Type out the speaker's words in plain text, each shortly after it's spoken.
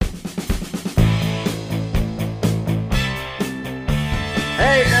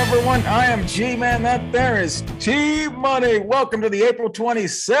everyone. I am G-Man. That there is T-Money. Welcome to the April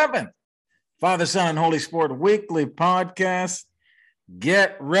 27th Father, Son, and Holy Sport Weekly Podcast.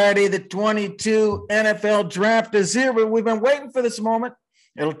 Get ready. The 22 NFL Draft is here. We've been waiting for this moment.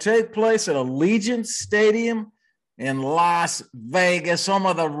 It'll take place at Allegiant Stadium in Las Vegas, home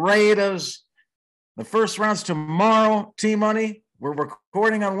of the Raiders. The first round's tomorrow, T-Money. We're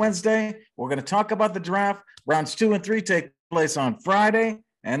recording on Wednesday. We're going to talk about the draft. Rounds 2 and 3 take place on Friday,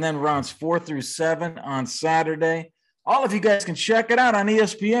 and then rounds 4 through 7 on Saturday. All of you guys can check it out on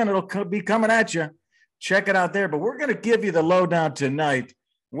ESPN. It'll be coming at you. Check it out there. But we're going to give you the lowdown tonight.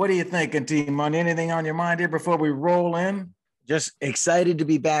 What are you thinking, T-Money? Anything on your mind here before we roll in? Just excited to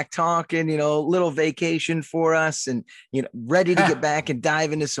be back talking, little vacation for us and, ready to get back and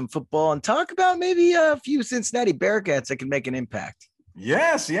dive into some football and talk about maybe a few Cincinnati Bearcats that can make an impact.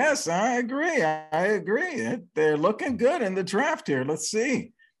 Yes, I agree. They're looking good in the draft here. Let's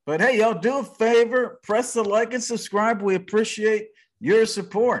see. But hey, y'all do a favor, press the like and subscribe. We appreciate your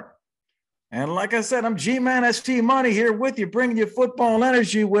support. And like I said, I'm G-Man ST Money here with you, bringing you football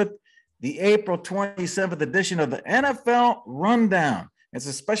energy with the April 27th edition of the NFL Rundown. It's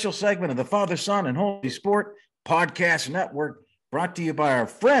a special segment of the Father, Son, and Holy Sport Podcast Network brought to you by our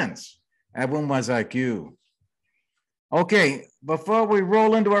friends at Wombaz IQ. Okay, before we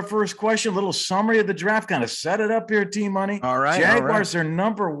roll into our first question, a little summary of the draft, kind of set it up here, T-Money. All right. Jaguars are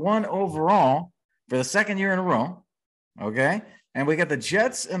number 1 overall for the second year in a row. Okay. And we got the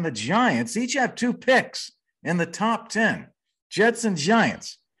Jets and the Giants. Each have 2 picks in the top 10. Jets and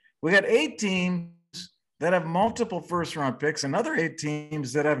Giants. We got 8 teams that have multiple first-round picks, and other 8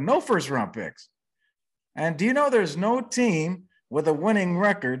 teams that have no first-round picks. And do you know there's no team with a winning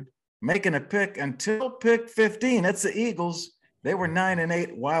record making a pick until pick 15? That's the Eagles. They were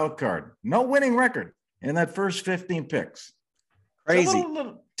 9-8 wild card. No winning record in that first 15 picks. Crazy. So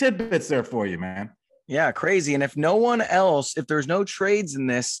little tidbits there for you, man. Yeah, crazy. And if there's no trades in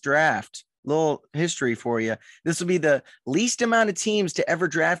this draft, little history for you, this will be the least amount of teams to ever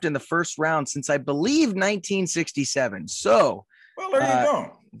draft in the first round since I believe 1967. So, well, there you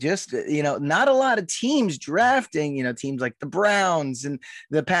go. Just, not a lot of teams drafting, teams like the Browns and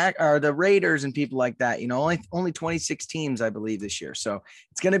the Raiders and people like that, only 26 teams, I believe, this year. So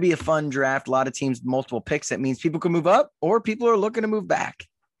it's going to be a fun draft. A lot of teams, multiple picks. That means people can move up or people are looking to move back.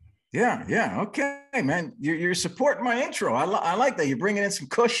 Yeah. Okay, man. You're supporting my intro. I like that. You're bringing in some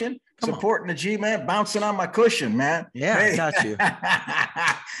cushion, supporting the G-Man, bouncing on my cushion, man. Yeah, hey. I got you.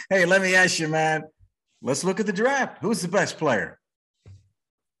 Hey, let me ask you, man. Let's look at the draft. Who's the best player?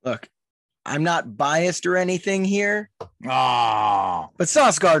 Look, I'm not biased or anything here. Oh, but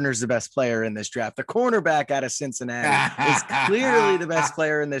Sauce Gardner's the best player in this draft. The cornerback out of Cincinnati is clearly the best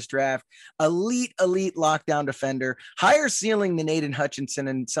player in this draft. Elite lockdown defender, higher ceiling than Aiden Hutchinson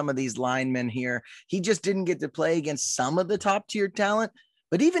and some of these linemen here. He just didn't get to play against some of the top tier talent.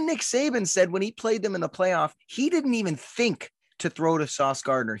 But even Nick Saban said when he played them in the playoff, he didn't even think to throw to Sauce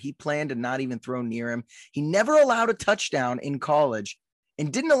Gardner. He planned to not even throw near him. He never allowed a touchdown in college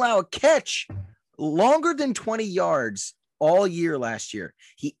and didn't allow a catch longer than 20 yards all year last year.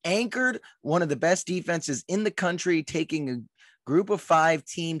 He anchored one of the best defenses in the country, taking a group of 5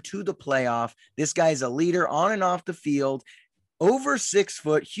 team to the playoff. This guy's a leader on and off the field, over 6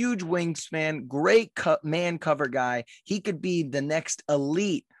 foot, huge wingspan, great man cover guy. He could be the next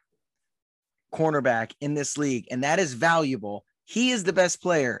elite cornerback in this league, and that is valuable. He is the best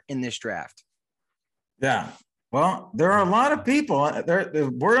player in this draft. Yeah. Well, there are a lot of people. The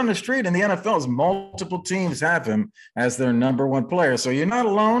word on the street in the NFL is multiple teams have him as their number 1 player. So you're not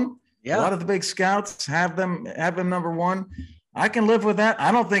alone. Yeah. A lot of the big scouts have him number 1. I can live with that.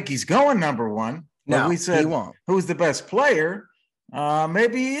 I don't think he's going number 1. No, we said, he won't. Who's the best player?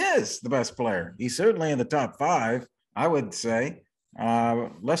 Maybe he is the best player. He's certainly in the top 5, I would say.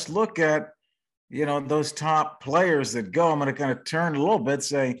 Let's look at, those top players that go. I'm going to kind of turn a little bit,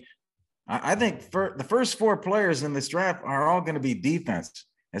 say, I think for the first 4 players in this draft are all going to be defense.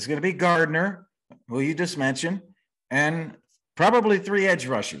 It's going to be Gardner, who you just mentioned, and probably 3 edge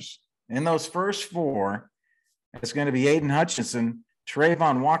rushers. In those first 4, it's going to be Aiden Hutchinson,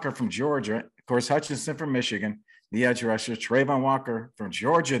 Trayvon Walker from Georgia, of course, Hutchinson from Michigan, the edge rusher, Trayvon Walker from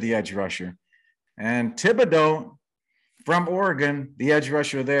Georgia, the edge rusher, and Thibodeau from Oregon, the edge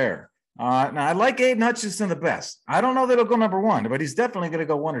rusher there. Now, I like Aiden Hutchinson the best. I don't know that he'll go number 1, but he's definitely going to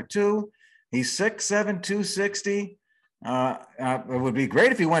go 1 or 2. He's 6'7", 260. It would be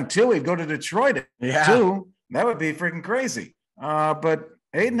great if he went 2. He'd go to Detroit at 2. That would be freaking crazy. But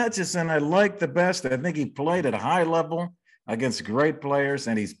Aiden Hutchinson, I like the best. I think he played at a high level against great players,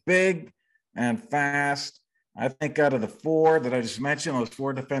 and he's big and fast. I think out of the four that I just mentioned, those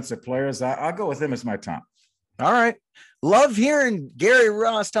four defensive players, I'll go with him as my top. All right. Love hearing Gary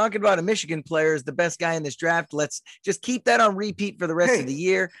Ross talking about a Michigan player as the best guy in this draft. Let's just keep that on repeat for the rest of the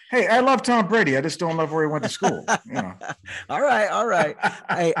year. Hey, I love Tom Brady. I just don't love where he went to school. All right.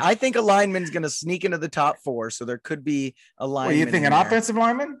 Hey, I think a lineman's going to sneak into the top four, so there could be a lineman. You think an offensive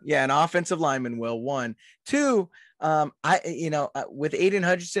lineman? Yeah, an offensive lineman will. One, two. With Aiden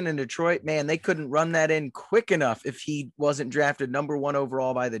Hutchinson in Detroit, man, they couldn't run that in quick enough if he wasn't drafted number 1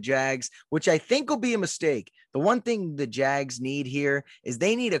 overall by the Jags, which I think will be a mistake. The one thing the Jags need here is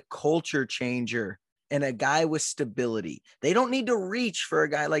they need a culture changer and a guy with stability. They don't need to reach for a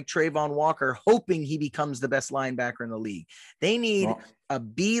guy like Trayvon Walker, hoping he becomes the best linebacker in the league. They need a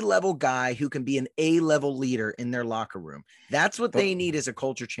B-level guy who can be an A-level leader in their locker room. That's what they need as a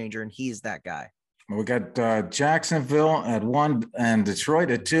culture changer, and he's that guy. We got Jacksonville at 1 and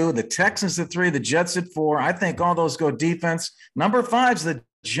Detroit at 2, the Texans at 3, the Jets at 4. I think all those go defense. Number 5's the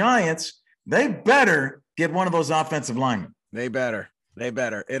Giants. They better get one of those offensive linemen. They better.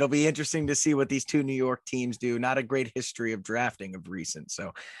 It'll be interesting to see what these two New York teams do. Not a great history of drafting of recent.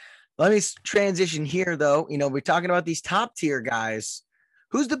 So let me transition here, though. We're talking about these top tier guys.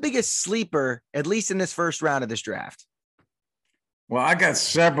 Who's the biggest sleeper, at least in this first round of this draft? Well, I got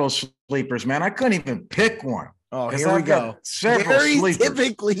several sleepers, man. I couldn't even pick one. Oh, here we go. Several Gary sleepers.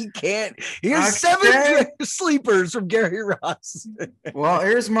 Typically can't. Here's 7 sleepers from Gary Ross. Well,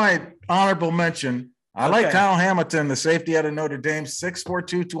 here's my honorable mention. I like Kyle Hamilton, the safety out of Notre Dame, 6'4",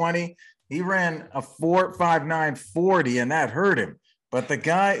 220. He ran a 4.59 40, and that hurt him. But the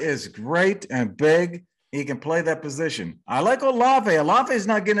guy is great and big. He can play that position. I like Olave. Olave's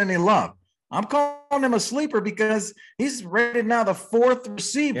not getting any love. I'm calling him a sleeper because he's rated now the 4th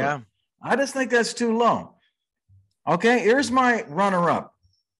receiver. Yeah. I just think that's too low. Okay, here's my runner-up.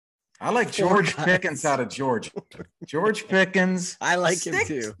 I like George Pickens out of Georgia. George Pickens. I like him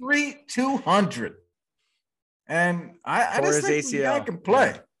too. 6'3", 200. And I just think the guy can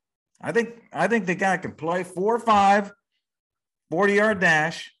play. Yeah. I think the guy can play 4.5, 40-yard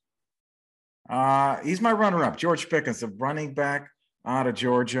dash. He's my runner-up. George Pickens, the running back out of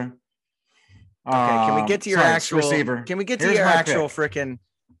Georgia. Okay, can we get to your actual receiver? Can we get to your actual freaking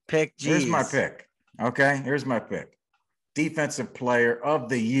pick? Jeez. Here's my pick. Okay, here's my pick. Defensive player of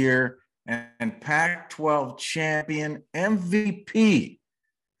the year and Pac-12 champion MVP.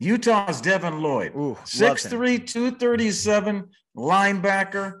 Utah's Devin Lloyd. 6'3", 237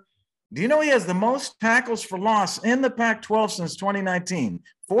 linebacker. Do you know he has the most tackles for loss in the Pac-12 since 2019?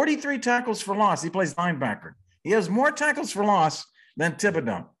 43 tackles for loss. He plays linebacker. He has more tackles for loss than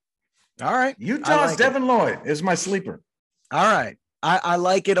Thibodeau. All right. Utah's Devin Lloyd is my sleeper. All right. I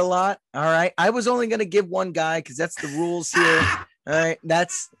like it a lot. All right. I was only going to give one guy because that's the rules here. All right.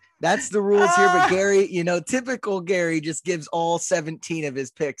 That's the rules here. But Gary, typical Gary just gives all 17 of his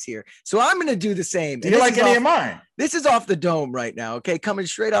picks here. So I'm going to do the same. Do you like any of mine? This is off the dome right now. Okay. Coming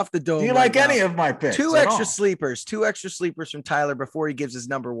straight off the dome. Do you like any of my picks? Two extra sleepers from Tyler before he gives his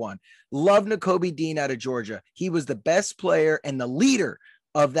number 1. Love Nakobe Dean out of Georgia. He was the best player and the leader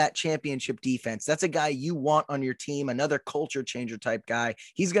of that championship defense. That's a guy you want on your team, another culture changer type guy.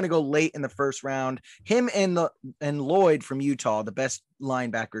 He's going to go late in the first round. Him and Lloyd from Utah, the best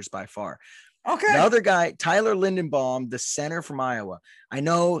linebackers by far. Okay. The other guy, Tyler Lindenbaum, the center from Iowa. I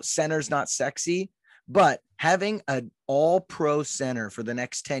know center's not sexy, but having an all-pro center for the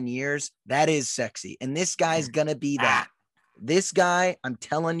next 10 years, that is sexy. And this guy's going to be that. This guy, I'm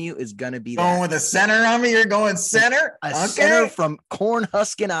telling you, is going to be going with a center on me. You're going center? Center from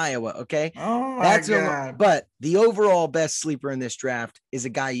Cornhuskin, Iowa. Okay. Oh, my God. But the overall best sleeper in this draft is a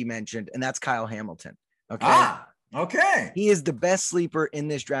guy you mentioned, and that's Kyle Hamilton. Okay. Okay. He is the best sleeper in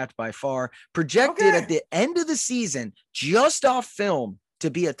this draft by far. Projected at the end of the season, just off film, to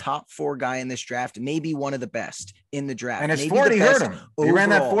be a top 4 guy in this draft, maybe one of the best in the draft. And his 40 hurt him. He ran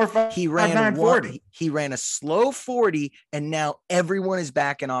that 4.59 40. He ran a slow 40, and now everyone is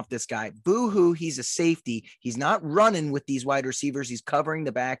backing off this guy. Boo-hoo, he's a safety. He's not running with these wide receivers. He's covering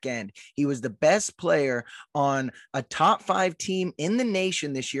the back end. He was the best player on a top 5 team in the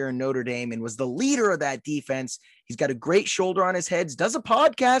nation this year in Notre Dame and was the leader of that defense. He's got a great shoulder on his head, does a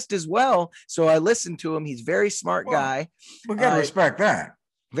podcast as well. So I listened to him. He's a very smart guy. We got to respect that.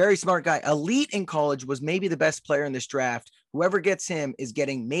 Very smart guy. Elite in college, was maybe the best player in this draft. Whoever gets him is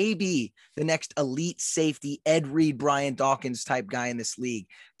getting maybe the next elite safety, Ed Reed, Brian Dawkins type guy in this league.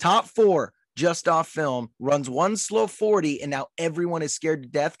 Top 4, just off film, runs one slow 40, and now everyone is scared to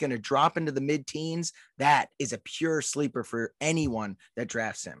death, going to drop into the mid-teens. That is a pure sleeper for anyone that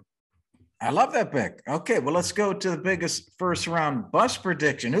drafts him. I love that pick. Okay, well, let's go to the biggest first round bust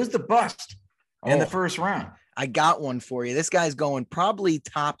prediction. Who's the bust in the first round? I got one for you. This guy's going probably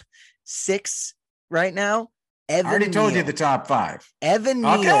top 6 right now. I already told you the top 5. Evan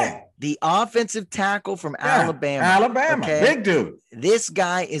Neal, the offensive tackle from Alabama. Alabama, big dude. This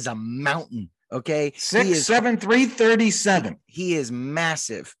guy is a mountain. Okay, 6'7", 337. He is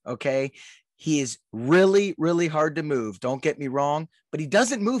massive. Okay, he is really, really hard to move. Don't get me wrong, but he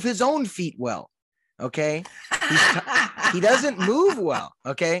doesn't move his own feet well. Okay, he doesn't move well.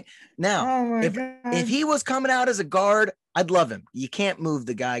 Okay, now if he was coming out as a guard, I'd love him. You can't move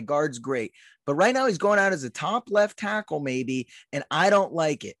the guy. Guard's great. But right now he's going out as a top left tackle maybe, and I don't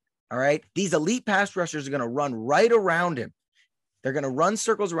like it. All right. These elite pass rushers are going to run right around him. They're going to run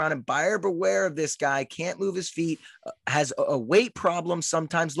circles around him. Buyer beware of this guy. Can't move his feet. Has a weight problem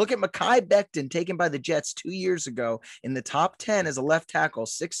sometimes. Look at Mekhi Becton, taken by the Jets 2 years ago in the top 10 as a left tackle.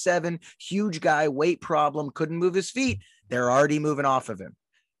 6'7", huge guy, weight problem, couldn't move his feet. They're already moving off of him.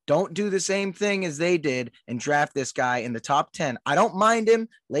 Don't do the same thing as they did and draft this guy in the top 10. I don't mind him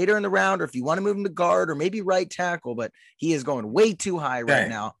later in the round, or if you want to move him to guard or maybe right tackle, but he is going way too high right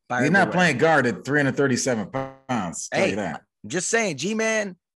now. He's not playing guard at 337 pounds. Tell you that. I'm just saying,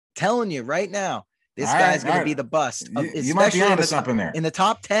 G-Man, telling you right now, this guy's going to be the bust. You might be onto something there. In the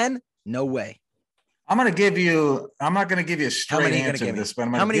top 10, no way. I'm not going to give you a straight answer to this, but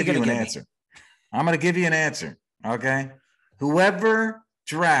I'm going to give you an answer. I'm going to give you an answer. Okay. Whoever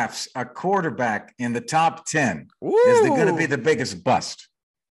drafts a quarterback in the top 10 is going to be the biggest bust.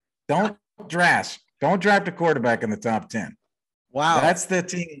 Don't draft a quarterback in the top 10. Wow. That's the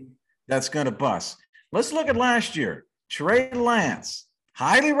team that's going to bust. Let's look at last year. Trey Lance,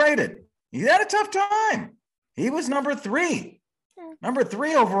 highly rated. He had a tough time. He was number 3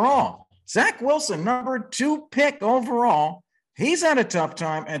 overall. Zach Wilson, number 2 pick overall. He's had a tough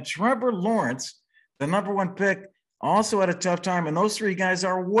time. And Trevor Lawrence, the number 1 pick, also had a tough time. And those 3 guys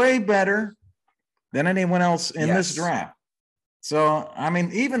are way better than anyone else in this draft. So, I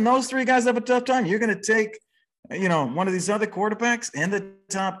mean, even those 3 guys have a tough time. You're going to take, one of these other quarterbacks in the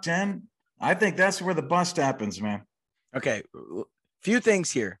top 10. I think that's where the bust happens, man. Okay. Few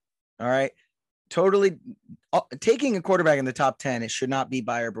things here. All right. Totally taking a quarterback in the top 10. It should not be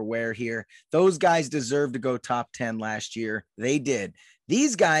buyer beware here. Those guys deserve to go top 10 last year. They did.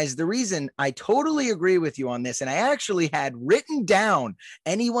 These guys, the reason I totally agree with you on this, and I actually had written down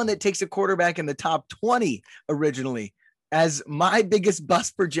anyone that takes a quarterback in the top 20 originally as my biggest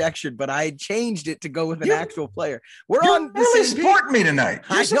bust projection, but I changed it to go with an actual player. We're on the really supporting me tonight.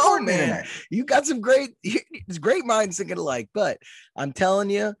 I know, man. You got some great minds thinking alike, but I'm telling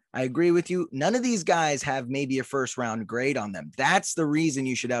you, I agree with you. None of these guys have maybe a first round grade on them. That's the reason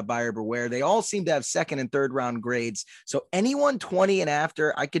you should have buyer beware. They all seem to have second and third round grades. So anyone 20 and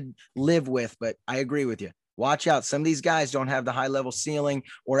after I could live with, but I agree with you. Watch out. Some of these guys don't have the high level ceiling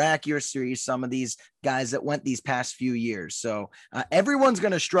or accuracy. Some of these guys that went these past few years. So everyone's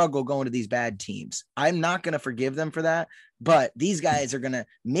going to struggle going to these bad teams. I'm not going to forgive them for that, but these guys are going to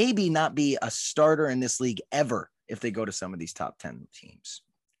maybe not be a starter in this league ever if they go to some of these top 10 teams.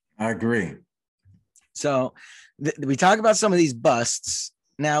 I agree. So we talk about some of these busts.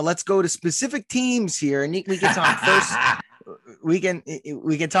 Now let's go to specific teams here, and we can talk first. We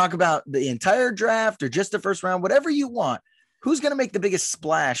can talk about the entire draft or just the first round, whatever you want. Who's going to make the biggest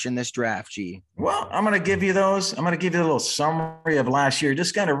splash in this draft, G? Well, I'm going to give you those. I'm going to give you a little summary of last year,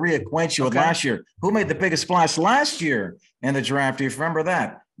 just kind of reacquaint you with last year. Who made the biggest splash last year in the draft? If you remember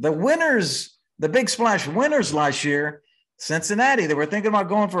that. The winners, the big splash winners last year, Cincinnati. They were thinking about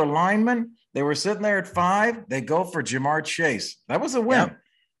going for a lineman. They were sitting there at 5. They go for Jamar Chase. That was a win. Yep.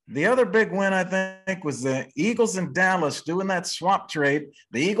 The other big win, I think, was the Eagles in Dallas doing that swap trade.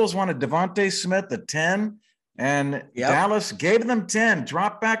 The Eagles wanted Devontae Smith at 10, and Dallas gave them 10,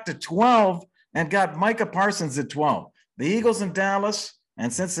 dropped back to 12, and got Micah Parsons at 12. The Eagles in Dallas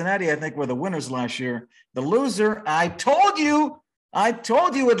and Cincinnati, I think, were the winners last year. The loser, I told you,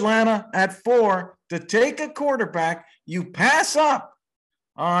 Atlanta, at 4, to take a quarterback. You pass up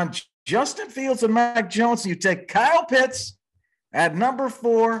on Justin Fields and Mac Jones, and you take Kyle Pitts. At number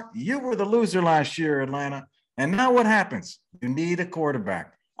 4, you were the loser last year, Atlanta. And now what happens? You need a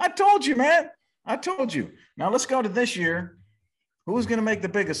quarterback. I told you, man. I told you. Now let's go to this year. Who's going to make the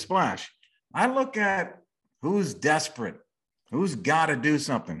biggest splash? I look at who's desperate, who's got to do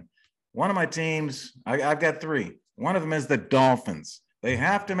something. One of my teams, I've got 3. One of them is the Dolphins. They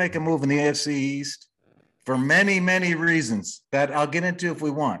have to make a move in the AFC East for many, many reasons that I'll get into if we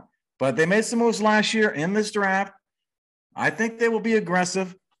want. But they made some moves last year in this draft. I think they will be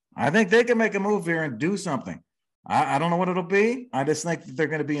aggressive. I think they can make a move here and do something. I don't know what it'll be. I just think that they're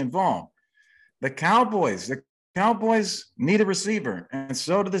going to be involved. The Cowboys need a receiver, and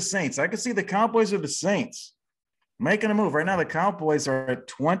so do the Saints. I can see the Cowboys or the Saints making a move. Right now, the Cowboys are at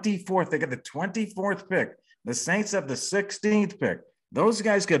 24th. They got the 24th pick. The Saints have the 16th pick. Those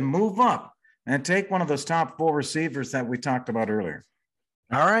guys could move up and take one of those top 4 receivers that we talked about earlier.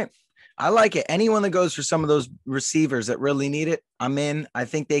 All right. I like it. Anyone that goes for some of those receivers that really need it, I'm in. I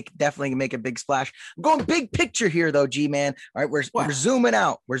think they definitely can make a big splash. I'm going big picture here, though, G-Man. All right, we're zooming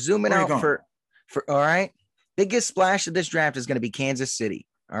out. We're zooming out for all right. Biggest splash of this draft is going to be Kansas City.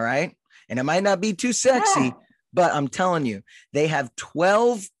 All right. And it might not be too sexy, but I'm telling you, they have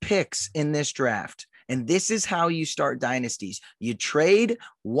 12 picks in this draft. And this is how you start dynasties. You trade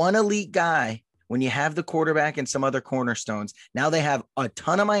one elite guy when you have the quarterback and some other cornerstones. Now they have a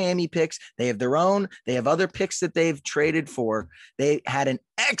ton of Miami picks. They have their own. They have other picks that they've traded for. They had an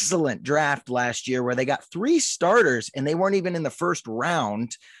excellent draft last year where they got 3 starters and they weren't even in the first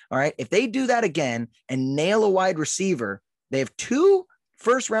round. All right. If they do that again and nail a wide receiver, they have 2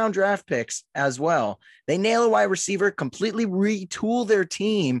 first-round draft picks as well. They nail a wide receiver, completely retool their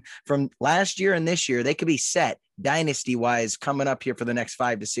team from last year and this year. They could be set dynasty-wise coming up here for the next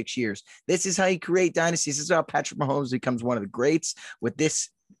 5 to 6 years. This is how you create dynasties. This is how Patrick Mahomes becomes one of the greats with this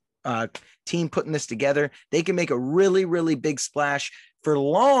team putting this together. They can make a really, really big splash for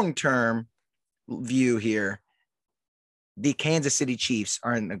long-term view here. The Kansas City Chiefs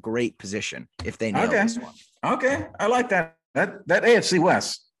are in a great position if they nail this one. Okay, I like that. That AFC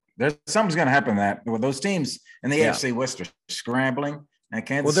West, there's something's going to happen that with those teams in the AFC West are scrambling, and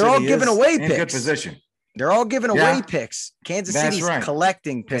Kansas City they're all giving away in picks. Good position. They're all giving away picks. Kansas City's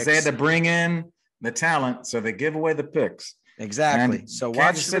collecting picks. They had to bring in the talent, so they give away the picks. Exactly. And so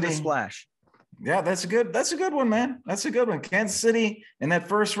watch for the splash. Yeah, that's a good one, man. That's a good one. Kansas City in that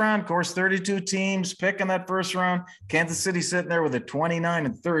first round, of course, 32 teams pick in that first round. Kansas City sitting there with a 29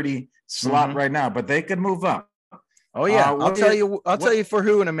 and 30 slot right now, but they could move up. Oh yeah, I'll tell you for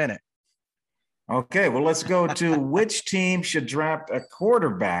who in a minute. Okay, well, let's go to which team should draft a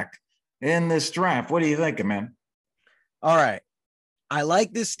quarterback in this draft. What are you thinking, man? All right. I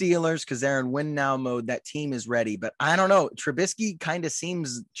like the Steelers because they're in win now mode. That team is ready, but I don't know. Trubisky kind of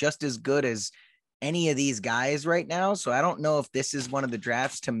seems just as good as any of these guys right now. So I don't know if this is one of the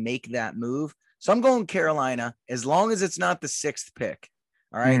drafts to make that move. So I'm going Carolina as long as it's not the 6th pick.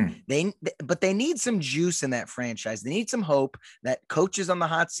 All right. But they need some juice in that franchise. They need some hope. That coach is on the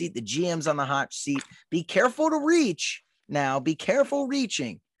hot seat. The GM's on the hot seat. Be careful to reach now. Be careful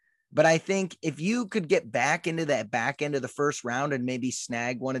reaching. But I think if you could get back into that back end of the first round and maybe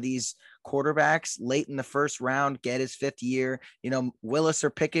snag one of these quarterbacks late in the first round, get his 5th year, Willis or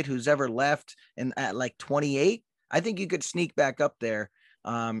Pickett, who's ever left, and at like 28, I think you could sneak back up there.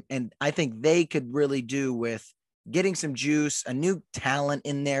 And I think they could really do with getting some juice, a new talent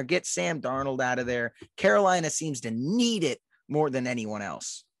in there, get Sam Darnold out of there. Carolina seems to need it more than anyone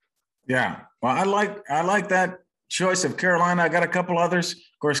else. Yeah. Well, I like that choice of Carolina. I got a couple others.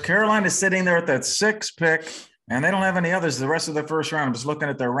 Of course, Carolina's sitting there at that 6th pick, and they don't have any others the rest of the first round. I'm just looking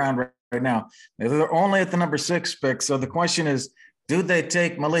at their round right now. They're only at the number 6 pick. So the question is, do they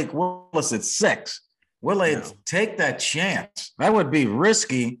take Malik Willis at 6? Will they take that chance? That would be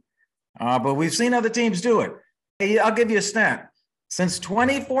risky, but we've seen other teams do it. I'll give you a stat. Since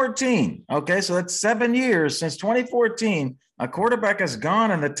 2014, okay, so that's 7 years. Since 2014, a quarterback has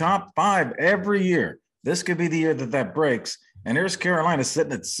gone in the top 5 every year. This could be the year that breaks. And here's Carolina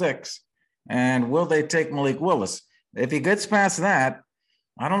sitting at 6. And will they take Malik Willis? If he gets past that,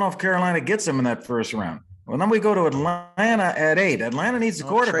 I don't know if Carolina gets him in that first round. Well, then we go to Atlanta at 8. Atlanta needs a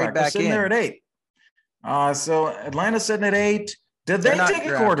quarterback. They're sitting there at 8. So Atlanta's sitting at 8. Did they take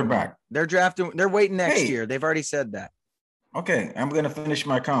a quarterback? They're drafting. They're waiting next year. They've already said that. Okay, I'm going to finish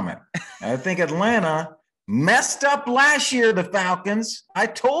my comment. I think Atlanta messed up last year, the Falcons. I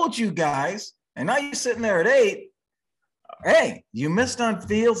told you guys, and now you're sitting there at 8. Hey, you missed on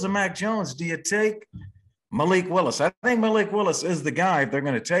Fields and Mac Jones. Do you take Malik Willis? I think Malik Willis is the guy if they're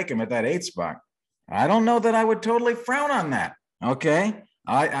going to take him at that 8 spot. I don't know that I would totally frown on that. Okay,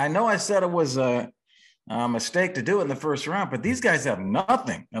 I know I said it was a mistake to do it in the first round, but these guys have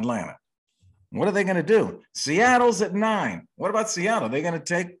nothing, Atlanta. What are they going to do? Seattle's at 9. What about Seattle? Are they going to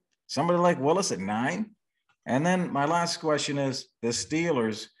take somebody like Willis at 9? And then my last question is the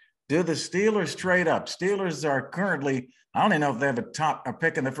Steelers. Do the Steelers trade up? Steelers are currently, I don't even know if they have a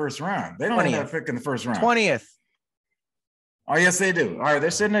pick in the first round. They don't 20th. even have a pick in the first round. 20th. Oh, yes, they do. All right, they're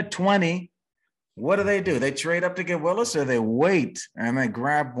sitting at 20. What do? They trade up to get Willis, or they wait and they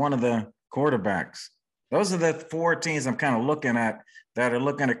grab one of the quarterbacks? Those are the 4 teams I'm kind of looking at that are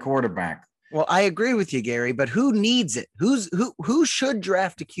looking at quarterback. Well, I agree with you, Gary, but who needs it? Who should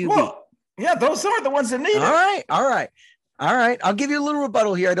draft a QB? Well, yeah, those are the ones that need it. All right. All right. I'll give you a little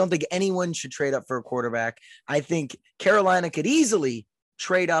rebuttal here. I don't think anyone should trade up for a quarterback. I think Carolina could easily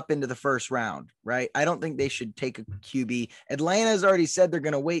trade up into the first round, right? I don't think they should take a QB. Atlanta has already said they're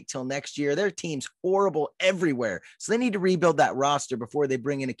going to wait till next year. Their team's horrible everywhere. So they need to rebuild that roster before they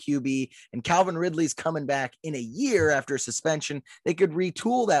bring in a QB. And Calvin Ridley's coming back in a year after suspension. They could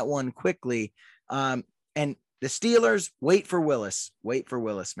retool that one quickly. And the Steelers, wait for Willis. Wait for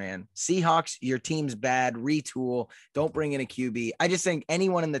Willis, man. Seahawks, your team's bad. Retool. Don't bring in a QB. I just think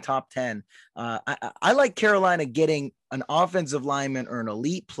anyone in the top 10. I like Carolina getting an offensive lineman or an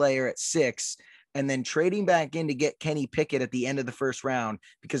elite player at 6 and then trading back in to get Kenny Pickett at the end of the first round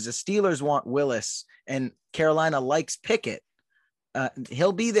because the Steelers want Willis and Carolina likes Pickett.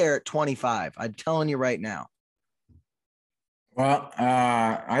 He'll be there at 25. I'm telling you right now. Well,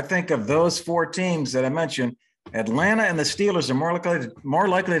 I think of those 4 teams that I mentioned, Atlanta and the Steelers are more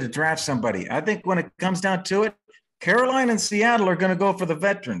likely to draft somebody. I think when it comes down to it, Carolina and Seattle are going to go for the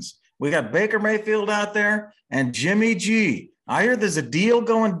veterans. We got Baker Mayfield out there and Jimmy G. I hear there's a deal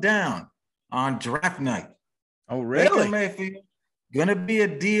going down on draft night. Oh, really? Baker Mayfield, going to be a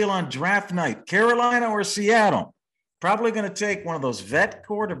deal on draft night. Carolina or Seattle, probably going to take one of those vet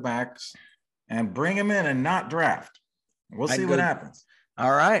quarterbacks and bring him in and not draft. We'll see what happens.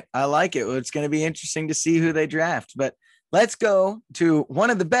 All right. I like it. Well, it's going to be interesting to see who they draft, but let's go to one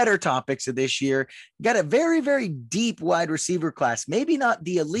of the better topics of this year. Got a very, very deep wide receiver class. Maybe not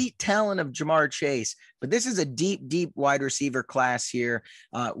the elite talent of Ja'Marr Chase, but this is a deep, deep wide receiver class here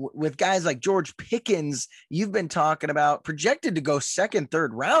with guys like George Pickens. You've been talking about projected to go second,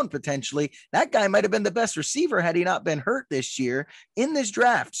 third round, potentially. That guy might've been the best receiver had he not been hurt this year in this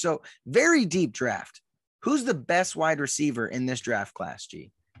draft. So very deep draft. Who's the best wide receiver in this draft class,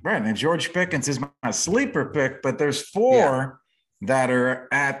 G? Right. And George Pickens is my sleeper pick, but there's 4 that are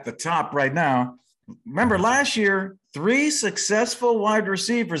at the top right now. Remember last year, 3 successful wide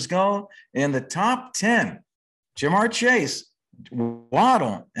receivers go in the top 10. Ja'Marr Chase,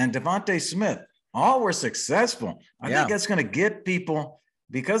 Waddle, and Devontae Smith all were successful. I think that's going to get people,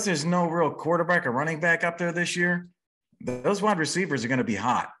 because there's no real quarterback or running back up there this year, those wide receivers are going to be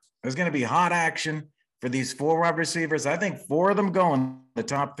hot. There's going to be hot action for these 4 wide receivers. I think 4 of them go in the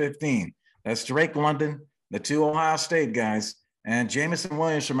top 15. That's Drake London, the 2 Ohio State guys, and Jameson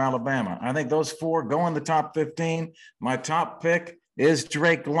Williams from Alabama. I think those 4 go in the top 15. My top pick is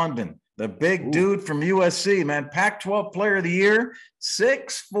Drake London, the big dude from USC, man. Pac-12 Player of the Year,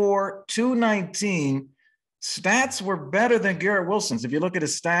 6'4", 219. Stats were better than Garrett Wilson's. If you look at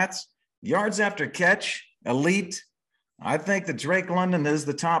his stats, yards after catch, elite. I think that Drake London is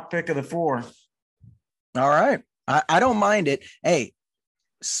the top pick of the 4. All right. I don't mind it. Hey,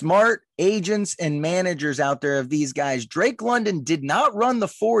 smart agents and managers out there of these guys. Drake London did not run the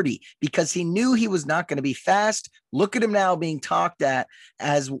 40 because he knew he was not going to be fast. Look at him now being talked at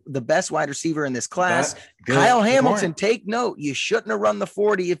as the best wide receiver in this class. Kyle Hamilton, take note. You shouldn't have run the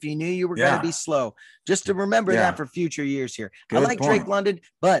 40 if you knew you were going to be slow. Just to remember that for future years here. I like Drake London,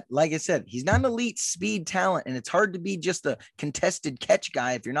 but like I said, he's not an elite speed talent, and it's hard to be just a contested catch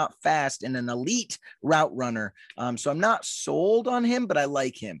guy if you're not fast and an elite route runner. So I'm not sold on him, but I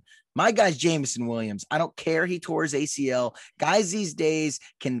like him. My guy's Jameson Williams. I don't care. He tore his ACL. Guys these days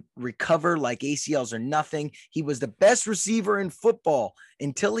can recover like ACLs are nothing. He was the best receiver in football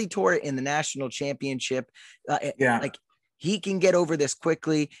until he tore it in the national championship. Like he can get over this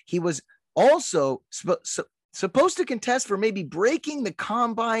quickly. He was also supposed to contest for maybe breaking the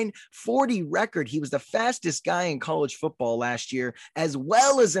combine 40 record. He was the fastest guy in college football last year, as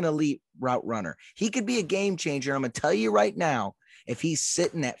well as an elite route runner. He could be a game changer. I'm going to tell you right now, if he's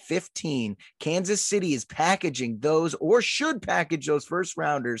sitting at 15, Kansas City is packaging those, or should package those first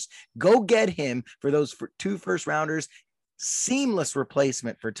rounders. Go get him for those 2 first rounders. Seamless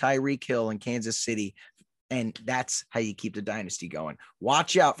replacement for Tyreek Hill in Kansas City. And that's how you keep the dynasty going.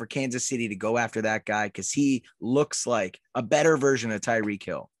 Watch out for Kansas City to go after that guy, because he looks like a better version of Tyreek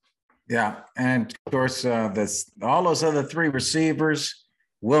Hill. Yeah. And of course, all those other 3 receivers,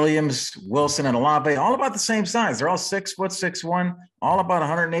 Williams, Wilson, and Olave, all about the same size. They're all 6', 6'1", all about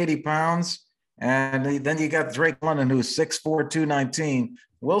 180 pounds. And then you got Drake London, who's 6'4", 219.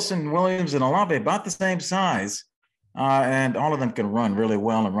 Wilson, Williams, and Olave about the same size. And all of them can run really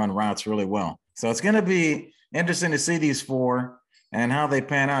well and run routes really well. So it's going to be interesting to see these 4 and how they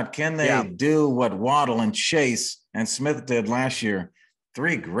pan out. Can they do what Waddle and Chase and Smith did last year?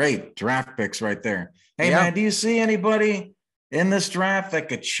 3 great draft picks right there. Hey, man, do you see anybody in this draft that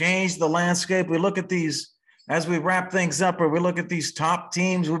could change the landscape? We look at these as we wrap things up, or we look at these top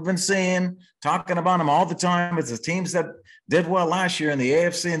teams we've been seeing, talking about them all the time. It's the teams that did well last year in the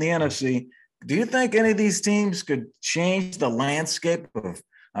AFC and the NFC. do you think any of these teams could change the landscape of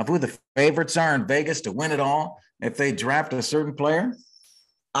who the favorites are in Vegas to win it all if they draft a certain player?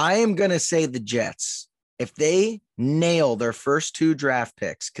 I am going to say the Jets. If they nail their first 2 draft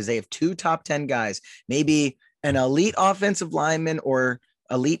picks, because they have 2 top 10 guys, maybe an elite offensive lineman or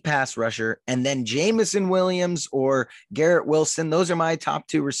elite pass rusher, and then Jameson Williams or Garrett Wilson. Those are my top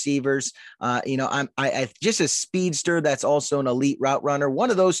 2 receivers. I just a speedster that's also an elite route runner. One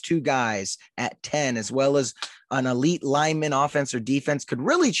of those 2 guys at 10, as well as an elite lineman, offense or defense, could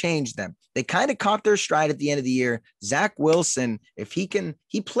really change them. They kind of caught their stride at the end of the year. Zach Wilson, if he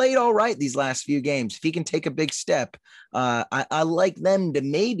played all right these last few games. If he can take a big step, I like them to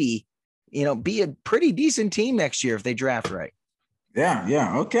maybe, be a pretty decent team next year if they draft right.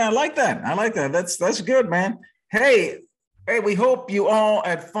 Yeah. Okay. I like that. That's good, man. Hey, we hope you all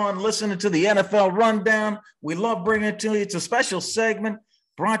had fun listening to the NFL Rundown. We love bringing it to you. It's a special segment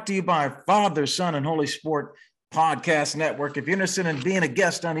brought to you by Father, Son, and Holy Sport Podcast Network. If you're interested in being a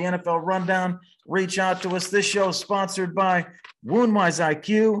guest on the NFL Rundown, reach out to us. This show is sponsored by Woundwise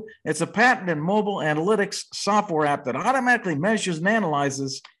IQ. It's a patented mobile analytics software app that automatically measures and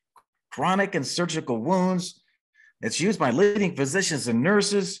analyzes chronic and surgical wounds. It's used by leading physicians and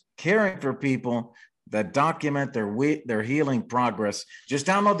nurses caring for people that document their healing progress. Just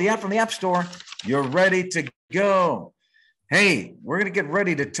download the app from the App Store. You're ready to go. Hey, we're going to get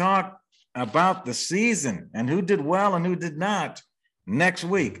ready to talk about the season and who did well and who did not next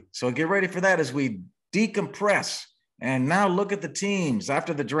week. So get ready for that as we decompress and now look at the teams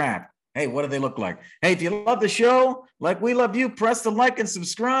after the draft. Hey, what do they look like? Hey, if you love the show, like we love you, press the like and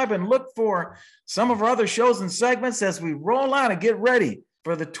subscribe and look for some of our other shows and segments as we roll out and get ready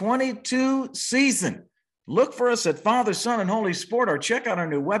for the 22 season. Look for us at Father, Son, and Holy Sport, or check out our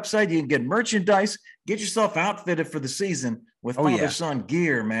new website. You can get merchandise, get yourself outfitted for the season with Father, Son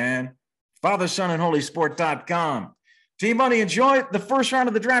gear, man. Father, Son, and Holy Sport.com. T-Money, enjoy the first round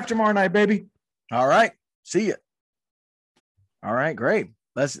of the draft tomorrow night, baby. All right. See ya. All right, great.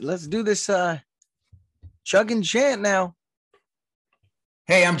 Let's do this chug and chant now.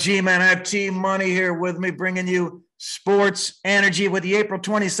 Hey, I'm G-Man. I have T-Money here with me, bringing you sports energy with the April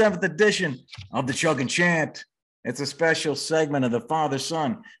 27th edition of the Chug and Chant. It's a special segment of the Father,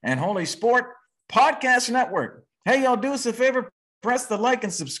 Son, and Holy Sport Podcast Network. Hey, y'all, do us a favor. Press the like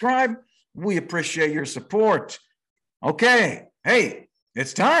and subscribe. We appreciate your support. Okay. Hey,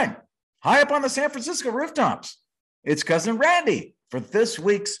 it's time. High up on the San Francisco rooftops, it's Cousin Randy for this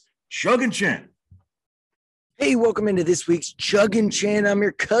week's Chug and Chant. Hey, welcome into this week's Chug and Chant. I'm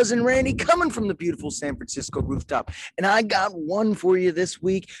your cousin Randy, coming from the beautiful San Francisco rooftop. And I got one for you this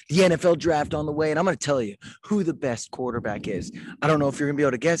week, the NFL draft on the way. And I'm going to tell you who the best quarterback is. I don't know if you're going to be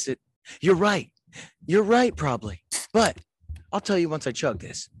able to guess it. You're right. You're right, probably. But I'll tell you once I chug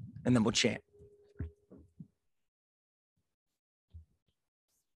this, and then we'll chant.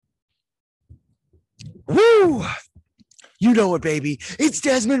 Woo! You know it, baby. It's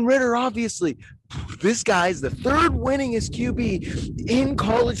Desmond Ridder, obviously. This guy's the 3rd winningest QB in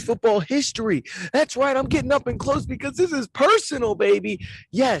college football history. That's right. I'm getting up and close because this is personal, baby.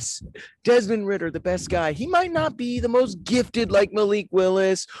 Yes, Desmond Ridder, the best guy. He might not be the most gifted like Malik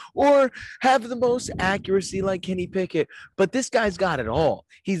Willis or have the most accuracy like Kenny Pickett, but this guy's got it all.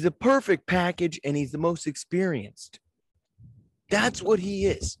 He's the perfect package, and he's the most experienced. That's what he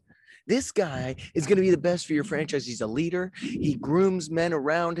is. This guy is going to be the best for your franchise. He's a leader. He grooms men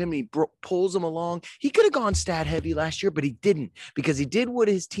around him. He pulls them along. He could have gone stat heavy last year, but he didn't because he did what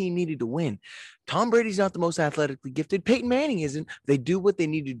his team needed to win. Tom Brady's not the most athletically gifted. Peyton Manning isn't. They do what they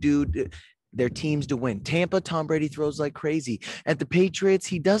need to do to their teams to win. Tampa, Tom Brady throws like crazy. At the Patriots,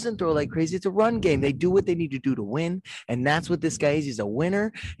 he doesn't throw like crazy. It's a run game. They do what they need to do to win, and that's what this guy is. He's a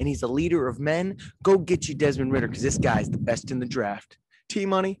winner, and he's a leader of men. Go get you Desmond Ridder because this guy's the best in the draft.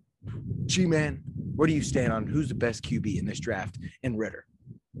 T-Money. G-Man, where do you stand on who's the best QB in this draft in Ridder?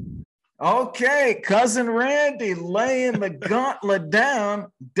 Okay, Cousin Randy laying the gauntlet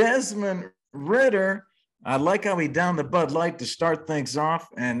down. Desmond Ridder. I like how he downed the Bud Light to start things off,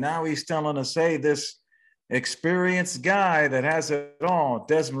 and now he's telling us, hey, this experienced guy that has it all,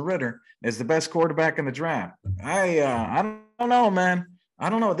 Desmond Ridder, is the best quarterback in the draft. I don't know, man. I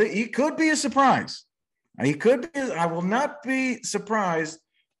don't know. He could be a surprise. He could be. I will not be surprised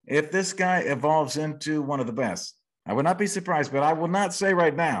if this guy evolves into one of the best. I would not be surprised, but I will not say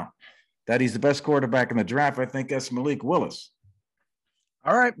right now that he's the best quarterback in the draft. I think that's Malik Willis.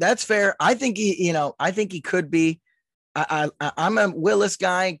 All right, that's fair. I think he could be. I'm a Willis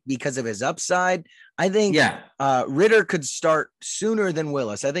guy because of his upside. I think Yeah. Ridder could start sooner than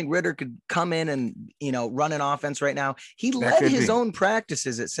Willis. I think Ridder could come in and, run an offense right now. He led his own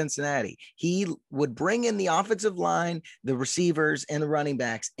practices at Cincinnati. He would bring in the offensive line, the receivers, and the running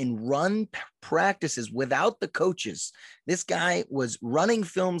backs and run practices without the coaches. This guy was running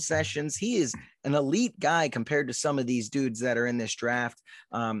film sessions. He is an elite guy compared to some of these dudes that are in this draft.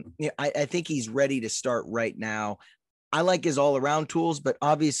 I think he's ready to start right now. I like his all-around tools, but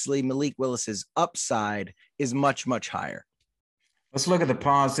obviously Malik Willis's upside is much, much higher. Let's look at the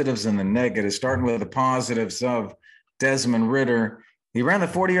positives and the negatives, starting with the positives of Desmond Ridder. He ran the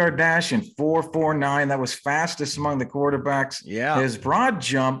 40-yard dash in 4.49. That was fastest among the quarterbacks. Yeah. His broad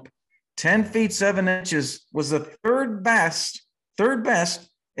jump, 10 feet 7 inches, was the third best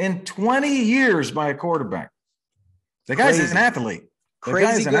in 20 years by a quarterback. The guy's an athlete.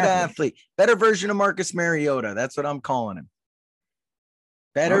 Crazy good athlete. Better version of Marcus Mariota. That's what I'm calling him.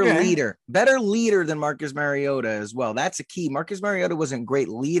 Better leader than Marcus Mariota as well. That's a key. Marcus Mariota wasn't a great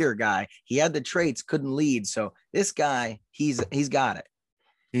leader guy. He had the traits, couldn't lead. So this guy, he's got it.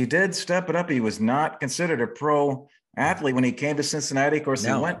 He did step it up. He was not considered a pro athlete when he came to Cincinnati. Of course,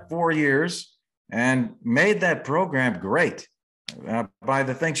 he went 4 years and made that program great by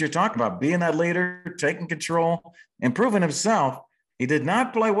the things you're talking about, being that leader, taking control, improving himself. He did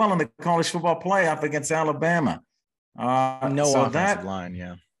not play well in the college football playoff against Alabama. Offensive line,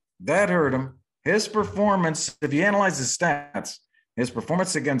 yeah. That hurt him. His performance, if you analyze his stats, his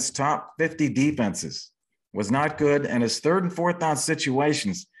performance against top 50 defenses was not good, and his third and fourth down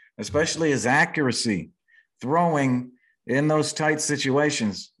situations, especially his accuracy, throwing in those tight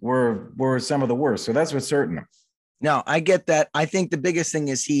situations, were some of the worst. So that's what's hurting him. No, I get that. I think the biggest thing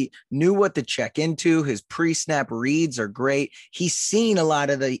is he knew what to check into. His pre-snap reads are great. He's seen a lot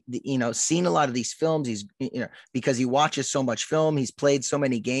of these films. He's, because he watches so much film, he's played so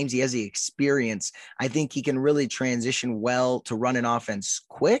many games. He has the experience. I think he can really transition well to run an offense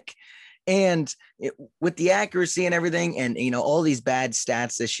quick. And with the accuracy and everything, and, all these bad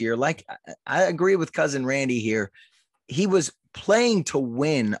stats this year, like I agree with Cousin Randy here. He was playing to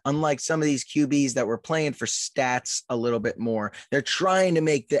win, unlike some of these QBs that were playing for stats a little bit more. They're trying to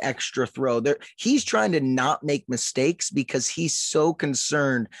make the extra throw. He's trying to not make mistakes because he's so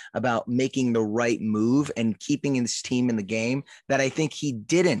concerned about making the right move and keeping his team in the game that I think he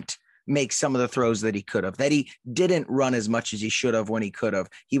didn't make some of the throws that he could have, that he didn't run as much as he should have when he could have.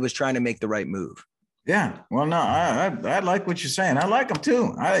 He was trying to make the right move. Yeah. Well, no, I like what you're saying. I like him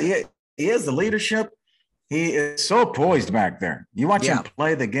too. He has the leadership. He is so poised back there. You watch him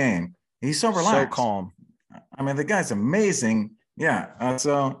play the game. He's so relaxed. So calm. I mean, the guy's amazing. Yeah.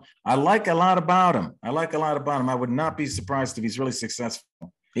 So I like a lot about him. I would not be surprised if he's really successful.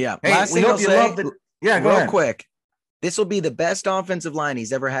 Yeah. Hey, last thing I'll say, go ahead. Quick. This will be the best offensive line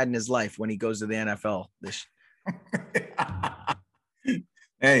he's ever had in his life when he goes to the NFL.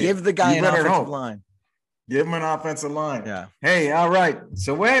 Hey, give the guy an offensive line. Give him an offensive line. Yeah. Hey, all right.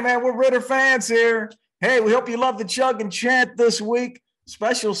 So, wait, man, we're Ridder fans here. Hey, we hope you love the Chug and Chant this week.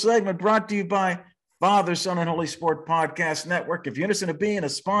 Special segment brought to you by Father, Son, and Holy Sport Podcast Network. If you're interested in being a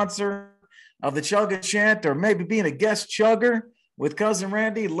sponsor of the Chug and Chant or maybe being a guest chugger with Cousin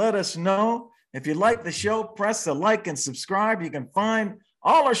Randy, let us know. If you like the show, press the like and subscribe. You can find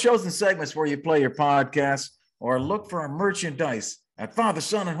all our shows and segments where you play your podcast or look for our merchandise at Father,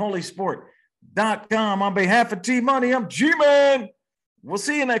 Son, and Holy Sport.com. On behalf of T-Money, I'm G-Man. We'll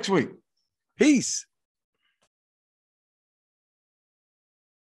see you next week. Peace.